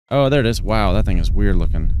Oh, there it is. Wow, that thing is weird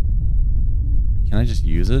looking. Can I just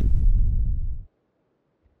use it?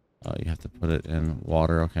 Oh, you have to put it in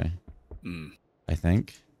water. Okay. I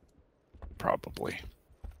think. Probably.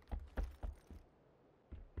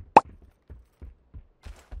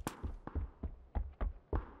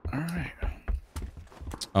 All right.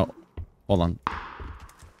 Oh, hold on.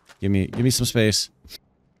 Give me some space.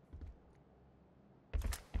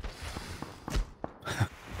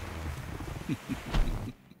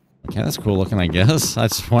 Okay, that's cool looking, I guess. I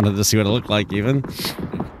just wanted to see what it looked like, even.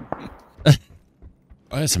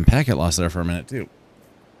 I had some packet loss there for a minute, too.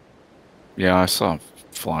 Yeah, I saw a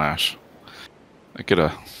flash. I'm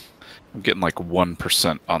getting like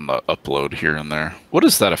 1% on the upload here and there. What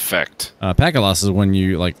is that effect? Packet loss is when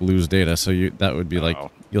you, like, lose data, so that would be, like,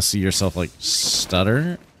 you'll see yourself, like,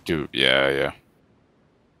 stutter. Dude, yeah.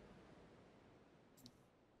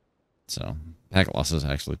 So, packet loss is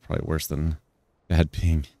actually probably worse than bad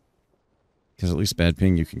ping. Because at least bad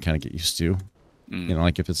ping you can kind of get used to. You know,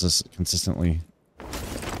 like if it's just consistently...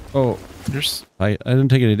 Oh, I didn't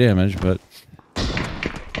take any damage, but...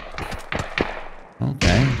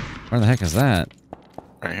 Okay. Where the heck is that?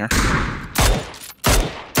 Right here.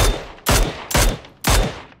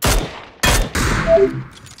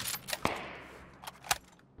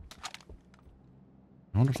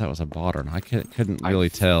 I wonder if that was a bot or not. I couldn't really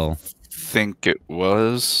tell. Think it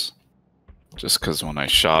was. Just because when I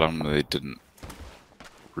shot them, they didn't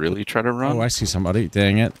really try to run. Oh, I see somebody.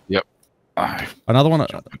 Dang it. Yep. Another one.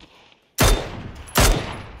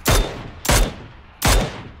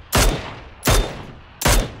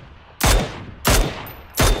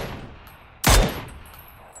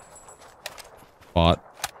 Bot.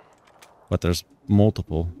 But there's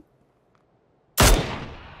multiple.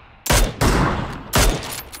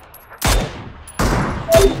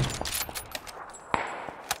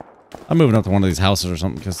 I'm moving up to one of these houses or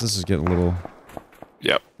something because this is getting a little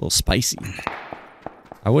spicy.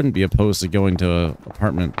 I wouldn't be opposed to going to an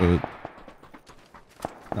apartment, but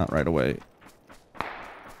not right away.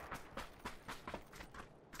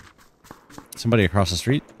 Somebody across the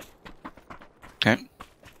street? Okay.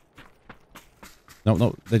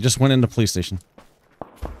 No, they just went into the police station.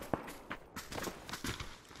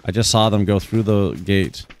 I just saw them go through the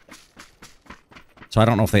gate. So I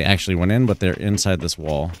don't know if they actually went in, but they're inside this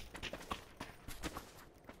wall.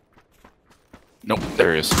 Nope,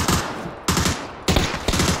 there he is.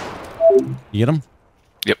 You get him?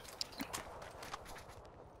 Yep.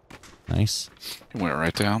 Nice. He went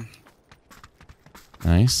right down.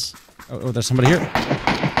 Nice. Oh, there's somebody here.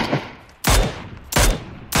 I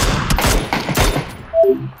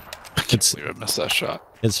can't believe I missed that shot.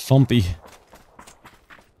 It's Fumpy.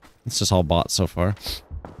 It's just all bots so far.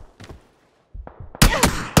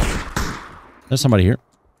 There's somebody here.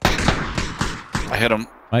 I hit him.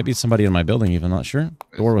 Might be somebody in my building even, not sure.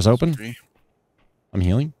 Door was open. I'm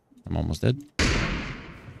healing. I'm almost dead.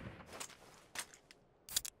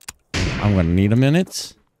 I'm gonna need a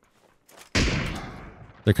minute.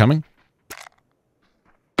 They're coming.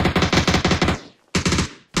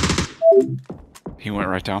 He went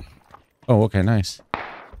right down. Oh, okay, nice.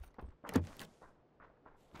 Do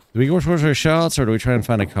we go for our shots or do we try and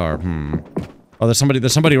find a car? Oh, there's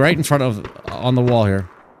somebody right in front of, on the wall here.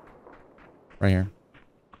 Right here.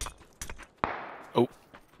 Oh.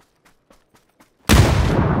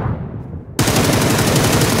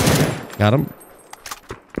 Got him.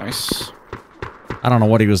 Nice. I don't know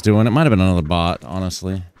what he was doing. It might have been another bot,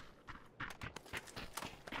 honestly.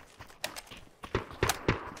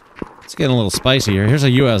 It's getting a little spicy here. Here's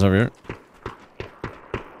a US over here.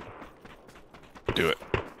 Do it.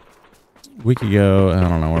 We could go... I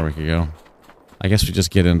don't know where we could go. I guess we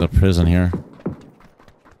just get into prison here.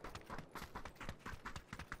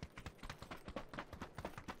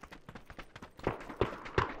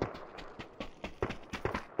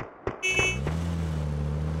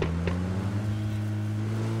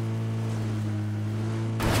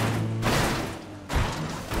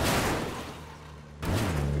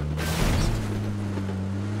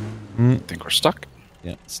 I think we're stuck.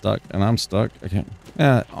 Yeah, stuck. And I'm stuck. I can't...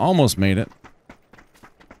 Yeah, almost made it.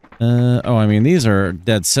 Oh, I mean, these are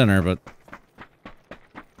dead center, but...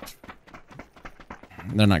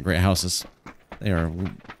 they're not great houses. They are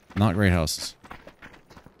not great houses.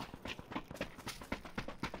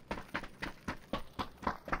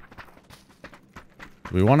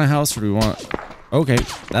 Do we want a house or do we want... Okay,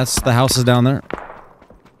 that's the houses down there.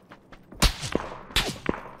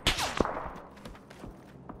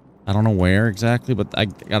 I don't know where exactly, but I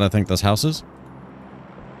gotta think those houses.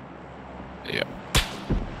 Yeah.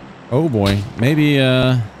 Oh boy, maybe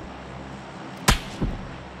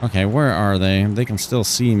Okay, where are they? They can still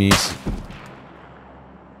see me.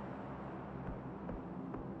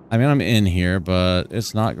 I mean, I'm in here, but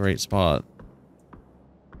it's not a great spot.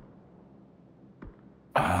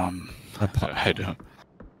 I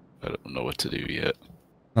don't know what to do yet.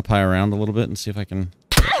 I'll pie around a little bit and see if I can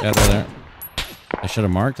gather there. I should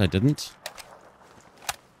have marked. I didn't.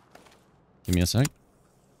 Give me a sec.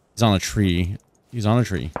 He's on a tree. He's on a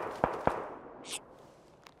tree.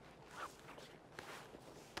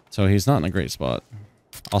 So he's not in a great spot.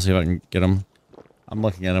 I'll see if I can get him. I'm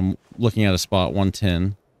looking at him, looking at a spot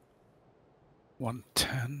 110.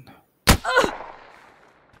 110.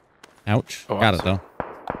 Ouch. Oh, got it though.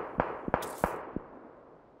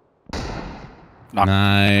 Knock.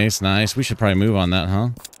 Nice, nice. We should probably move on that, huh?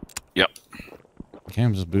 Yep. Okay,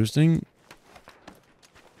 I'm just boosting.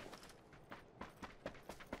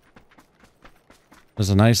 There's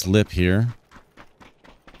a nice lip here.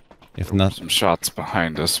 If not, some shots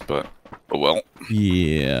behind us, but oh well.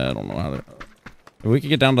 Yeah, I don't know how to. We could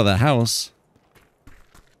get down to the house.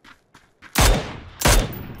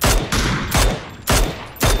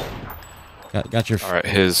 Got your. All right,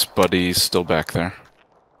 his buddy's still back there.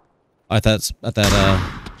 At that.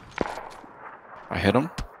 I hit him.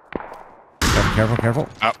 Careful, careful.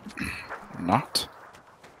 Oh, knocked.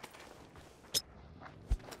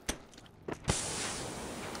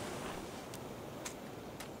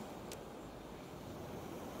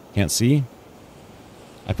 Can't see.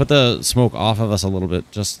 I put the smoke off of us a little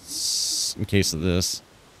bit just in case of this.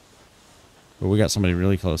 But we got somebody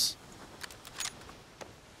really close.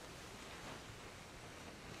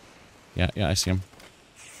 Yeah, I see him.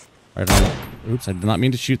 Right on. Oops, I did not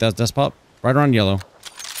mean to shoot that despot. Right around yellow.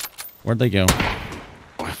 Where'd they go?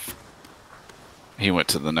 He went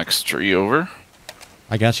to the next tree over.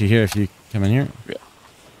 I got you here if you come in here. Yeah.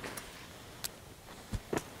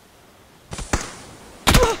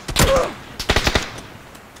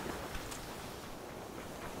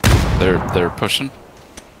 They're pushing.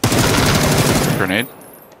 Grenade.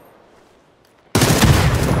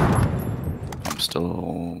 I'm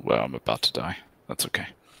still... Well, I'm about to die. That's okay.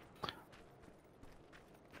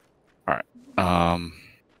 Alright.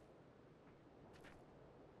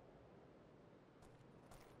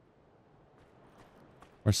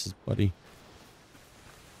 Where's his buddy?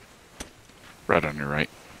 Right on your right.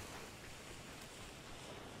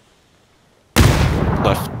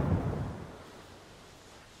 Left.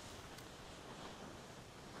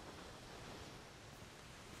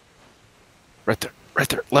 Right there. Right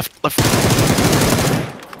there. Left.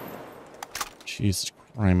 Jesus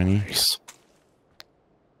criminy. Nice.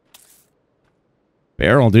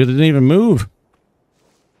 Barrel, dude, it didn't even move.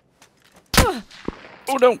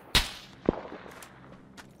 Oh no.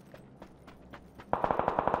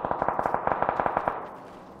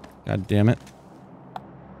 God damn it.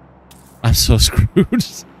 I'm so screwed.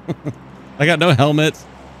 I got no helmet.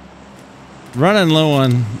 Running low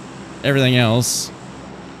on everything else.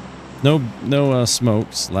 No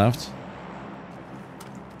smokes left.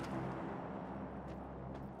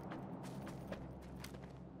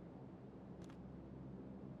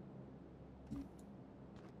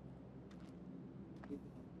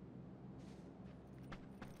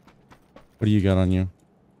 What do you got on you?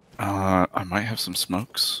 I might have some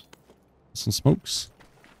smokes. Some smokes?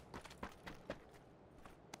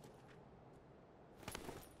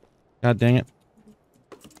 God dang it.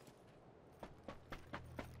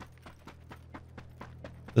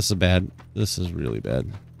 This is bad. This is really bad.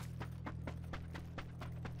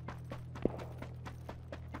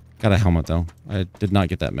 Got a helmet though. I did not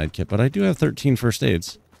get that med kit, but I do have 13 first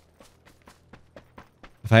aids.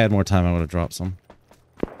 If I had more time, I would have dropped some.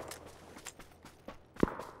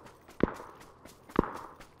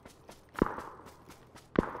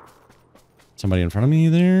 Somebody in front of me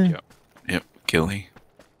there? Yep, Gilly.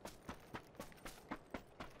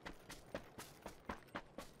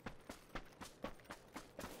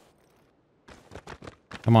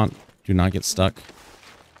 Come on. Do not get stuck.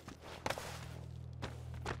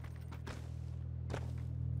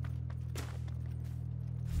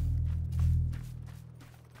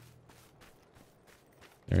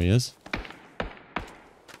 There he is.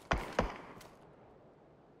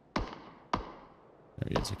 There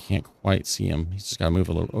he is. I can't quite see him. He's just got to move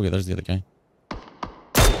a little. Okay, there's the other guy.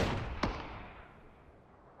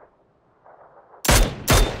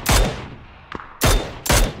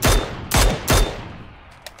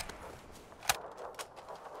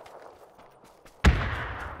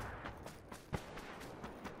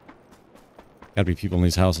 Gotta be people in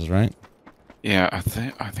these houses, right? Yeah, I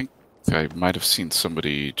think I might have seen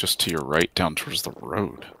somebody just to your right down towards the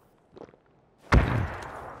road.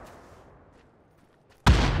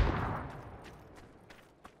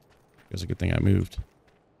 It's a good thing I moved.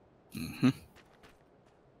 Mm-hmm.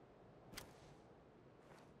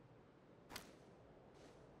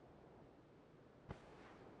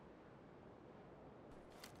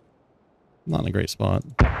 Not in a great spot.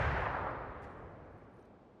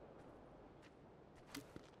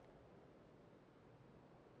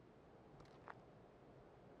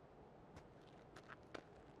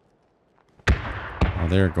 Oh,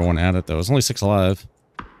 they're going at it though. It's only 6 alive.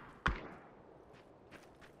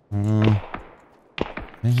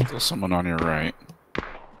 Still someone on your right.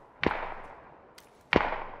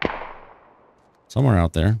 Somewhere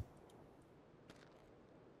out there.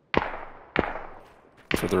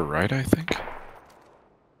 Further right, I think.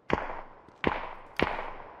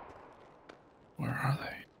 Where are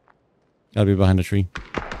they? Gotta be behind a tree.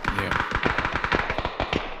 Yeah.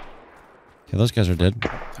 Okay, those guys are dead.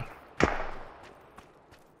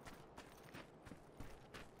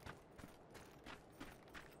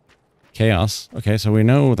 Chaos. Okay, so we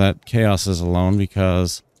know that Chaos is alone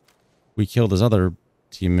because we killed his other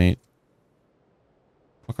teammate.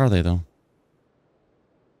 What are they, though?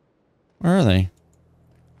 Where are they?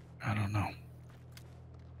 I don't know.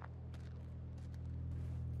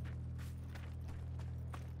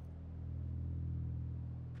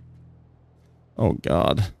 Oh,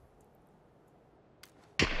 God.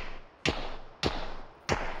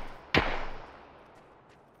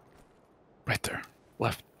 Right there.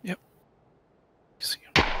 Left. Yep. You see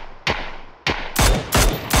him.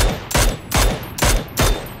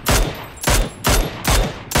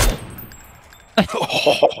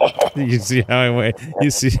 You see how I wait? You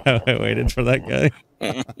see how I waited for that guy?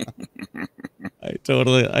 I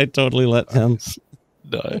totally let him.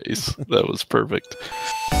 Nice. That was perfect.